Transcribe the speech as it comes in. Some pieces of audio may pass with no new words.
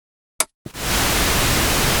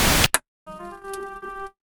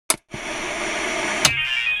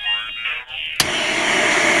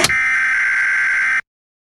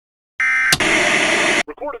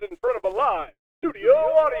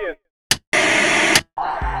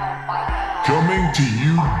Coming to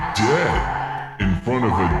you dead, in front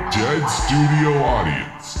of a dead studio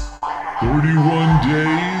audience. 31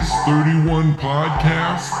 days, 31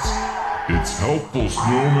 podcasts. It's Helpful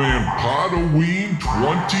Snowman Podoween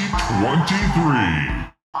 2023.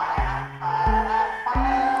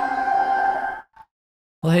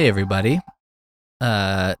 Well, hey everybody.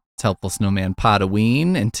 It's Helpful Snowman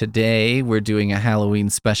Podoween, and today we're doing a Halloween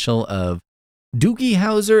special of Doogie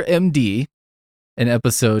Howser, MD, an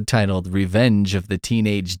episode titled Revenge of the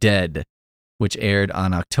Teenage Dead, which aired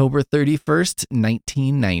on October 31st,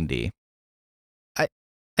 1990.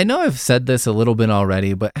 I know I've said this a little bit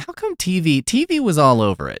already, but how come TV was all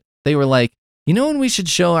over it? They were like, you know when we should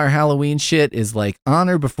show our Halloween shit is like on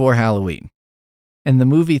or before Halloween. And the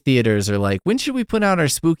movie theaters are like, when should we put out our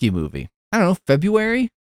spooky movie? I don't know, February?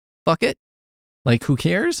 Fuck it. Like, who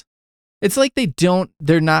cares? It's like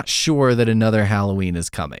they're not sure that another Halloween is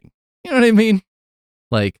coming. You know what I mean?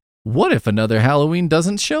 Like, what if another Halloween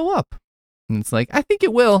doesn't show up? And it's like, I think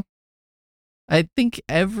it will. I think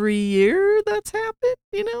every year that's happened,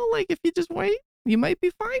 you know, like if you just wait, you might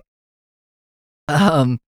be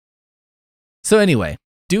fine. So anyway,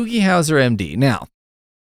 Doogie Howser, MD. Now,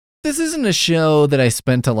 this isn't a show that I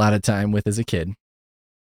spent a lot of time with as a kid,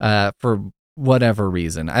 for whatever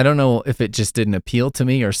reason. I don't know if it just didn't appeal to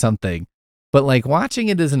me or something, but like watching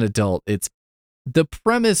it as an adult, the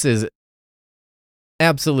premise is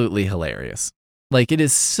absolutely hilarious. Like, it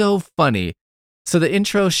is so funny. So the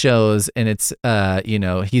intro shows, and it's,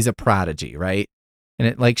 he's a prodigy, right? And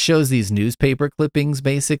it like shows these newspaper clippings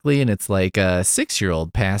basically, and it's like a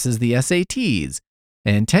 6-year-old passes the SATs,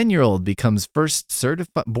 and 10-year-old becomes first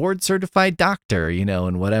board certified doctor,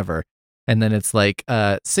 and whatever. And then it's like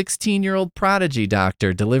a 16-year-old prodigy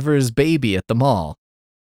doctor delivers baby at the mall.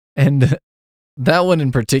 And that one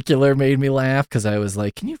in particular made me laugh because I was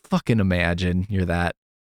like, can you fucking imagine you're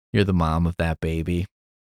the mom of that baby?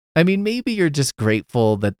 I mean, maybe you're just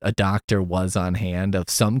grateful that a doctor was on hand of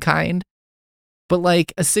some kind, but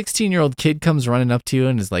like a 16-year-old kid comes running up to you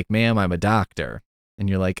and is like, ma'am, I'm a doctor. And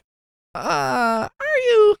you're like, are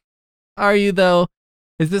you? Are you though?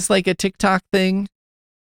 Is this like a TikTok thing?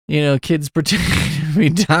 Kids pretending to be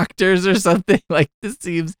doctors or something? Like, this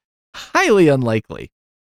seems highly unlikely.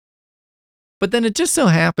 But then it just so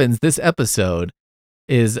happens this episode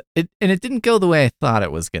and it didn't go the way I thought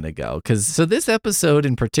it was going to go. So this episode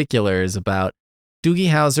in particular is about Doogie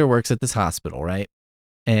Howser works at this hospital, right?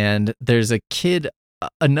 And there's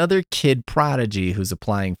another kid prodigy who's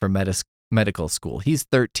applying for medical school. He's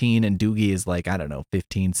 13 and Doogie is like, I don't know,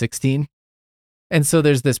 15, 16. And so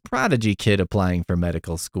there's this prodigy kid applying for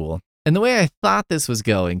medical school. And the way I thought this was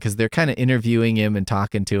going, because they're kind of interviewing him and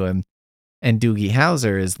talking to him, and Doogie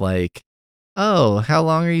Howser is like, oh, how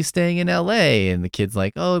long are you staying in LA? And the kid's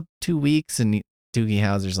like, oh, 2 weeks. And Doogie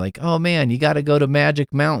Howser's like, oh man, you got to go to Magic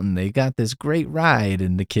Mountain. They got this great ride.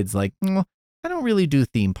 And the kid's like, I don't really do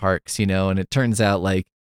theme parks, And it turns out like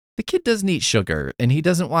the kid doesn't eat sugar and he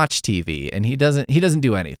doesn't watch TV and he doesn't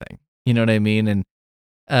do anything. You know what I mean? And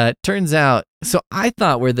turns out, so I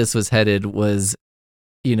thought where this was headed was,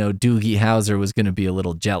 Doogie Howser was going to be a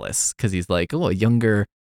little jealous because he's like, oh, a younger,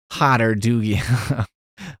 hotter Doogie,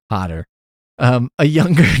 hotter. A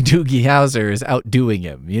younger Doogie Howser is outdoing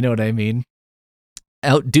him. You know what I mean?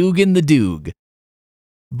 Outdooging the Doog.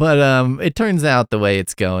 But it turns out the way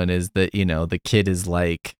it's going is that, the kid is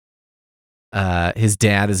like, his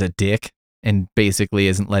dad is a dick and basically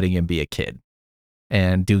isn't letting him be a kid.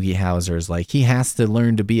 And Doogie Howser is like, he has to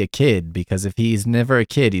learn to be a kid because if he's never a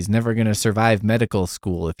kid, he's never going to survive medical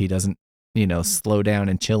school if he doesn't, slow down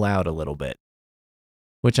and chill out a little bit.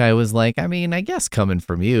 Which I was like, I mean, I guess coming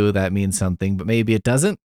from you, that means something, but maybe it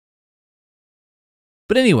doesn't.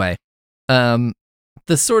 But anyway, the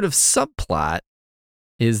sort of subplot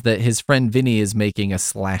is that his friend Vinny is making a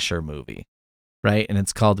slasher movie, right? And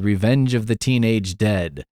it's called Revenge of the Teenage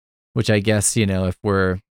Dead, which I guess, if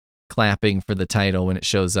we're clapping for the title when it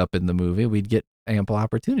shows up in the movie, we'd get ample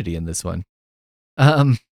opportunity in this one.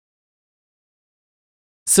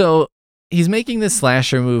 So he's making this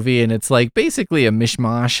slasher movie, and it's like basically a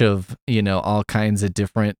mishmash of, all kinds of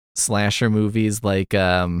different slasher movies. Like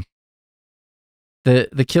the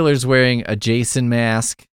killer's wearing a Jason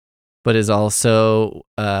mask, but is also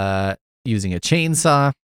using a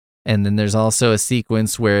chainsaw. And then there's also a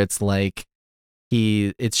sequence where it's like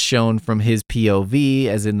it's shown from his POV,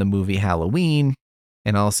 as in the movie Halloween,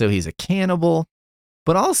 and also he's a cannibal,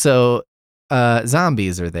 but also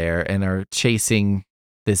zombies are there and are chasing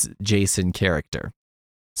this Jason character.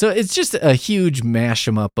 So it's just a huge mash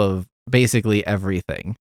 'em up of basically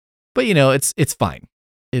everything. But it's fine.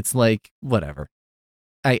 It's like whatever.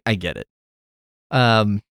 I get it.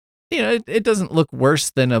 it doesn't look worse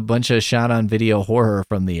than a bunch of shot on video horror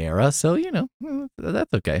from the era. So,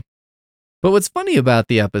 that's okay. But what's funny about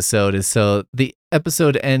the episode is so the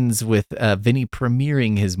episode ends with Vinny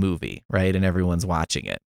premiering his movie, right? And everyone's watching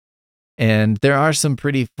it. And there are some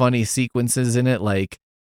pretty funny sequences in it. Like,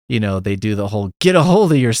 they do the whole get a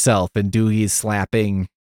hold of yourself and Doogie's slapping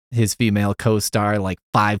his female co-star like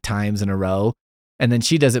 5 times in a row. And then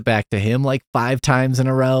she does it back to him like 5 times in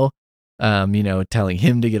a row, telling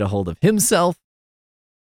him to get a hold of himself.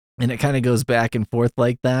 And it kind of goes back and forth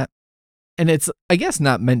like that. And it's, I guess,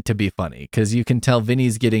 not meant to be funny because you can tell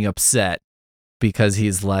Vinny's getting upset because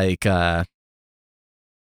he's like,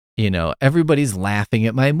 everybody's laughing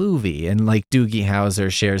at my movie. And like Doogie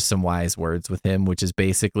Howser shares some wise words with him, which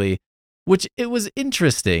it was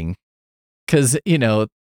interesting because,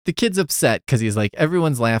 the kid's upset because he's like,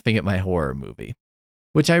 everyone's laughing at my horror movie,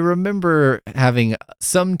 which I remember having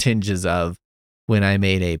some tinges of when I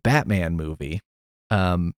made a Batman movie.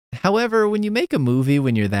 However, when you make a movie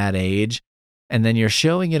when you're that age and then you're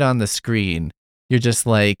showing it on the screen, you're just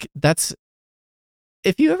like,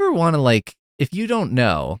 if you ever want to if you don't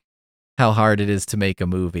know how hard it is to make a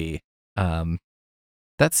movie,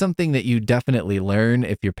 that's something that you definitely learn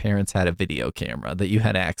if your parents had a video camera that you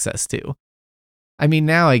had access to. I mean,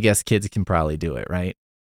 now I guess kids can probably do it, right?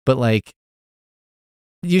 But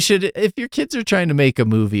you should, if your kids are trying to make a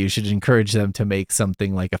movie, you should encourage them to make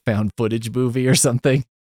something like a found footage movie or something,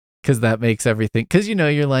 because that makes everything, because,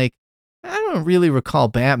 you're like, I don't really recall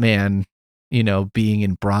Batman, being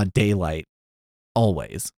in broad daylight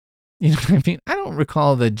always. You know what I mean? I don't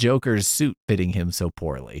recall the Joker's suit fitting him so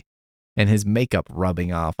poorly and his makeup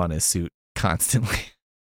rubbing off on his suit constantly.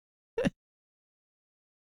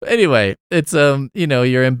 Anyway, it's,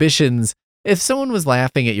 your ambitions. If someone was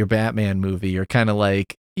laughing at your Batman movie, you're kind of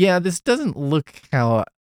like, yeah, this doesn't look how,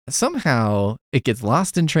 somehow it gets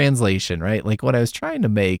lost in translation, right? Like what I was trying to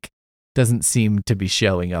make doesn't seem to be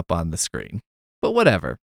showing up on the screen, but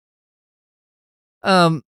whatever.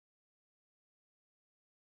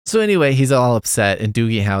 So anyway, he's all upset and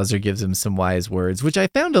Doogie Howser gives him some wise words, which I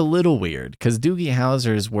found a little weird because Doogie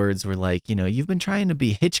Howser's words were like, you've been trying to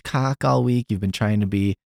be Hitchcock all week. You've been trying to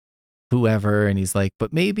be whoever. And he's like,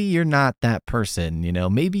 but maybe you're not that person.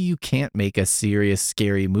 Maybe you can't make a serious,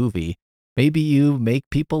 scary movie. Maybe you make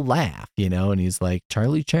people laugh, and he's like,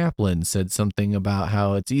 Charlie Chaplin said something about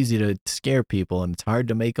how it's easy to scare people and it's hard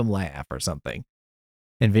to make them laugh or something.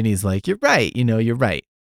 And Vinny's like, you're right. You're right.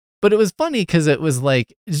 But it was funny because it was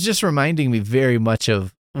like, it's just reminding me very much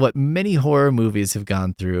of what many horror movies have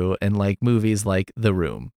gone through and like movies like The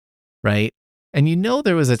Room, right? And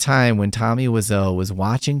there was a time when Tommy Wiseau was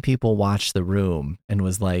watching people watch The Room and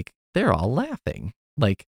was like, they're all laughing.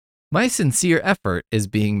 Like, my sincere effort is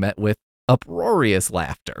being met with uproarious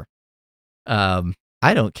laughter.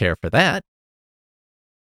 I don't care for that.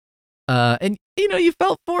 And you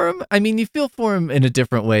felt for him. I mean, you feel for him in a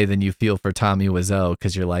different way than you feel for Tommy Wiseau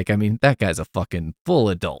because you're like, I mean, that guy's a fucking full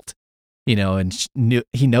adult, and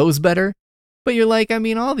he knows better. But you're like, I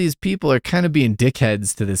mean, all these people are kind of being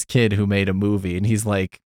dickheads to this kid who made a movie and he's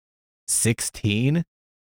like 16.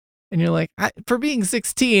 And you're like, for being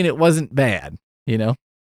 16, it wasn't bad,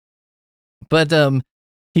 But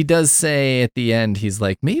he does say at the end, he's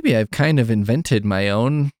like, maybe I've kind of invented my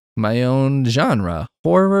own genre,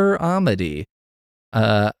 horror comedy.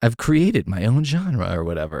 I've created my own genre or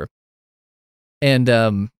whatever.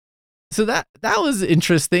 And so that was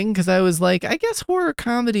interesting because I was like, I guess horror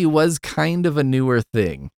comedy was kind of a newer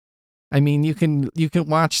thing. I mean, you can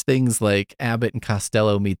watch things like Abbott and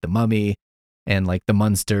Costello Meet the Mummy and like the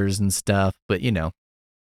Munsters and stuff, but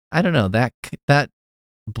I don't know, that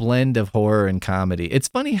blend of horror and comedy. It's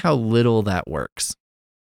funny how little that works.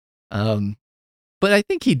 But I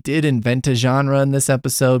think he did invent a genre in this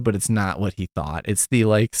episode, but it's not what he thought. It's the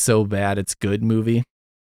like so bad it's good movie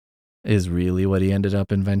is really what he ended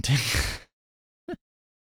up inventing.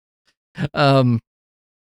 I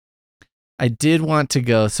did want to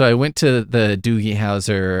go, so I went to the Doogie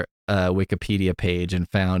Howser Wikipedia page and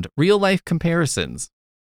found real life comparisons.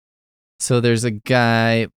 So there's a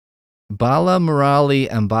guy, Bala Murali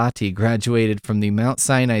Ambati, graduated from the Mount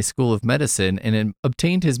Sinai School of Medicine and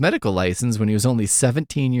obtained his medical license when he was only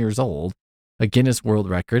 17 years old, a Guinness World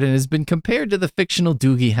Record, and has been compared to the fictional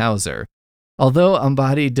Doogie Howser, although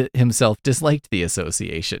Ambati himself disliked the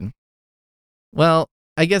association. Well,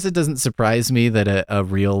 I guess it doesn't surprise me that a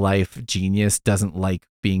real-life genius doesn't like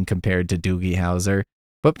being compared to Doogie Howser,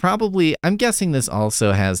 but probably, I'm guessing this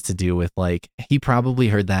also has to do with, like, he probably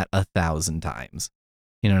heard that 1,000 times.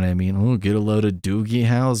 You know what I mean? Oh, get a load of Doogie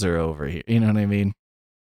Howser over here. You know what I mean?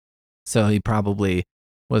 So he probably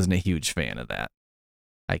wasn't a huge fan of that.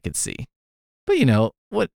 I could see. But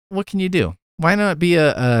what can you do? Why not be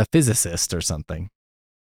a physicist or something?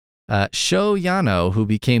 Sho Yano, who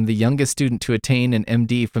became the youngest student to attain an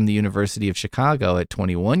MD from the University of Chicago at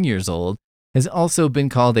 21 years old, has also been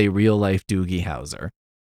called a real-life Doogie Howser.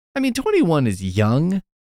 I mean, 21 is young,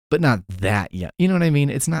 but not that young. You know what I mean?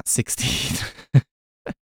 It's not 16.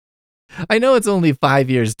 I know it's only 5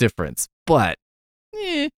 years difference, but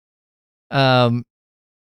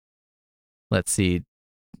let's see.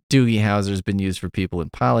 Doogie Howser's been used for people in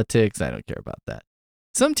politics. I don't care about that.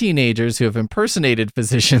 Some teenagers who have impersonated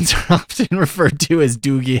physicians are often referred to as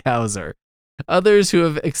Doogie Howser. Others who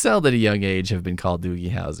have excelled at a young age have been called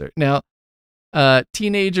Doogie Howser. Now,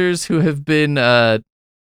 teenagers who have been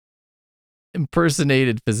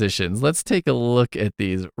impersonated physicians. Let's take a look at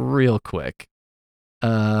these real quick.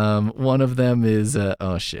 One of them is,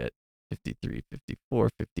 53, 54,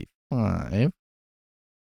 55.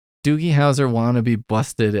 Doogie Howser wannabe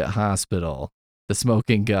busted at hospital. The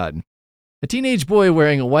smoking gun. A teenage boy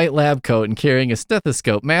wearing a white lab coat and carrying a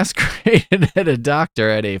stethoscope masqueraded at a doctor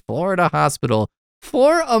at a Florida hospital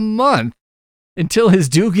for a month until his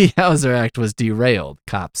Doogie Howser act was derailed,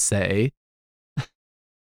 cops say.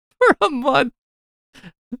 For a month.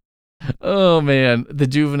 Oh, man. The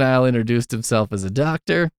juvenile introduced himself as a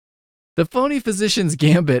doctor. The phony physician's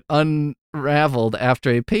gambit unraveled after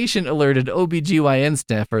a patient alerted OBGYN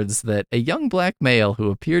staffers that a young black male who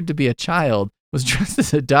appeared to be a child was dressed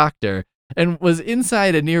as a doctor and was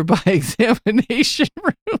inside a nearby examination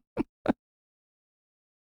room.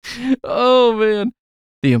 Oh, man.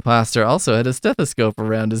 The imposter also had a stethoscope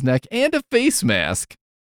around his neck and a face mask.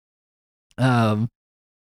 Oh,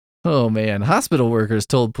 man. Hospital workers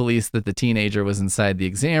told police that the teenager was inside the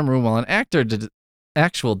exam room while an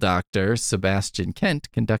actual doctor, Sebastian Kent,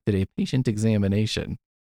 conducted a patient examination.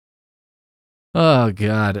 Oh,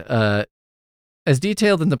 God. As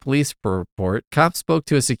detailed in the police report, cops spoke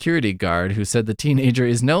to a security guard who said the teenager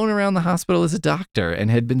is known around the hospital as a doctor and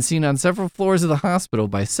had been seen on several floors of the hospital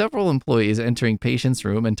by several employees entering patients'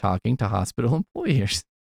 room and talking to hospital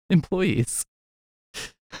employees.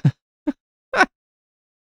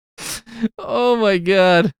 Oh my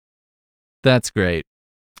God. That's great.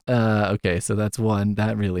 Okay, so that's one.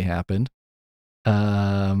 That really happened.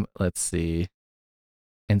 Let's see.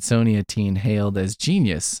 Ansonia teen hailed as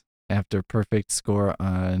genius after perfect score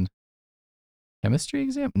on chemistry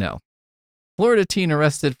exam? No. Florida teen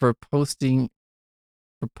arrested for posing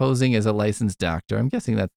as a licensed doctor. I'm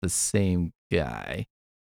guessing that's the same guy.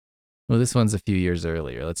 Well, this one's a few years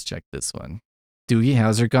earlier. Let's check this one. Doogie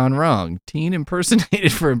Howser gone wrong. Teen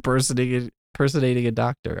impersonated for impersonating a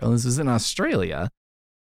doctor. Oh, this was in Australia.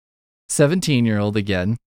 17-year-old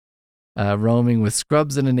again, roaming with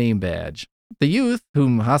scrubs and a name badge. The youth,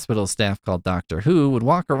 whom hospital staff called Doctor Who, would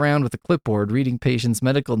walk around with a clipboard reading patients'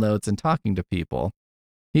 medical notes and talking to people.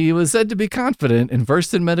 He was said to be confident and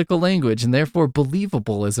versed in medical language and therefore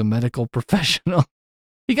believable as a medical professional.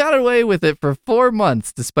 He got away with it for 4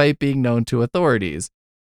 months despite being known to authorities.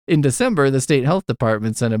 In December, the state health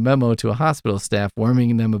department sent a memo to a hospital staff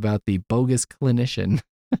warning them about the bogus clinician.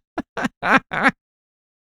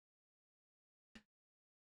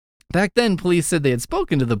 Back then, police said they had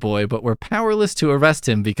spoken to the boy, but were powerless to arrest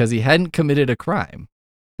him because he hadn't committed a crime.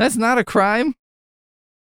 That's not a crime?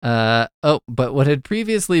 But what had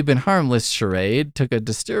previously been harmless charade took a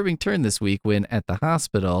disturbing turn this week when, at the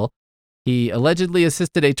hospital, he allegedly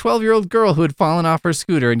assisted a 12-year-old girl who had fallen off her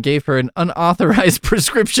scooter and gave her an unauthorized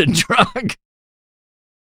prescription drug.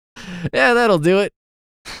 Yeah, that'll do it.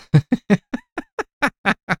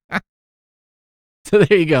 So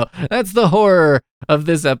there you go. That's the horror of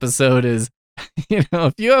this episode is,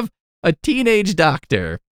 if you have a teenage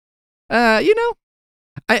doctor, I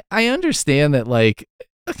understand that, like,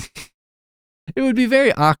 it would be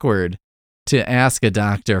very awkward to ask a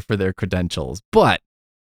doctor for their credentials. But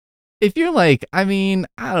if you're like, I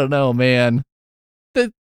don't know, man,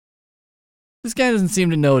 this guy doesn't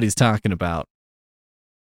seem to know what he's talking about.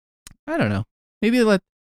 I don't know. Maybe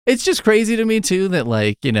it's just crazy to me, too, that,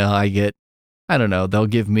 like, I get, I don't know, they'll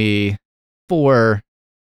give me 4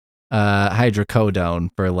 hydrocodone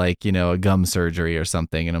for, like, a gum surgery or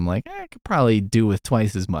something. And I'm like, I could probably do with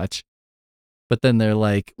twice as much. But then they're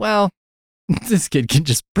like, well, this kid can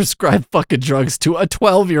just prescribe fucking drugs to a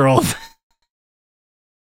 12-year-old.